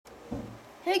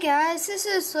Hey guys, this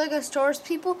is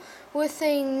Legostarwarspeople with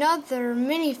another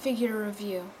minifigure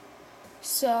review.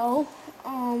 So,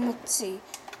 let's see.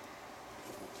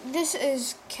 This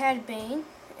is Bane,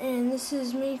 and this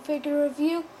is minifigure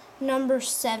review number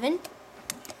 7.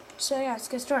 So yeah, let's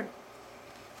get started.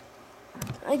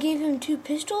 I gave him 2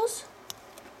 pistols.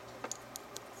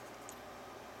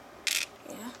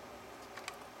 Yeah.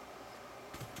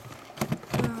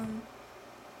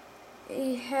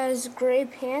 He has gray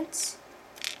pants.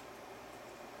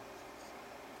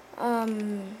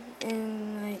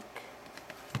 And like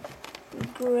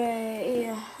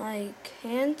gray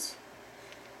hands.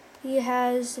 He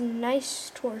has a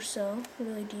nice torso,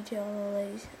 really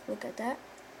detailed. Look at that.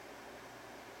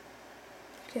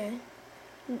 Okay.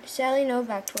 Sadly, no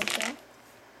back torso.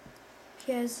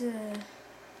 He has a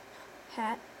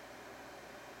hat.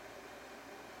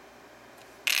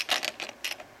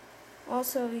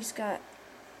 Also, he's got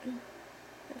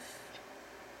a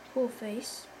full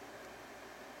face.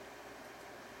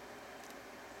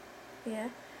 Yeah.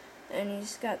 And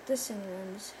he's got this thing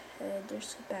on his head.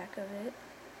 There's the back of it.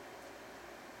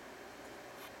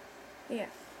 Yeah.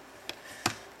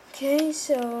 Okay,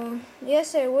 so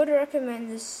yes, I would recommend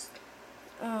this.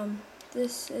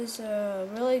 This is a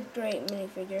really great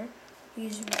minifigure.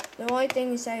 The only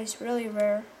thing is that he's really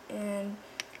rare, and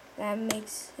that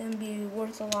makes him be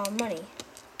worth a lot of money.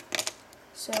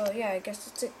 So yeah, I guess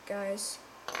that's it, guys.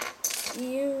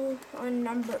 See you on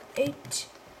number 8.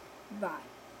 Bye.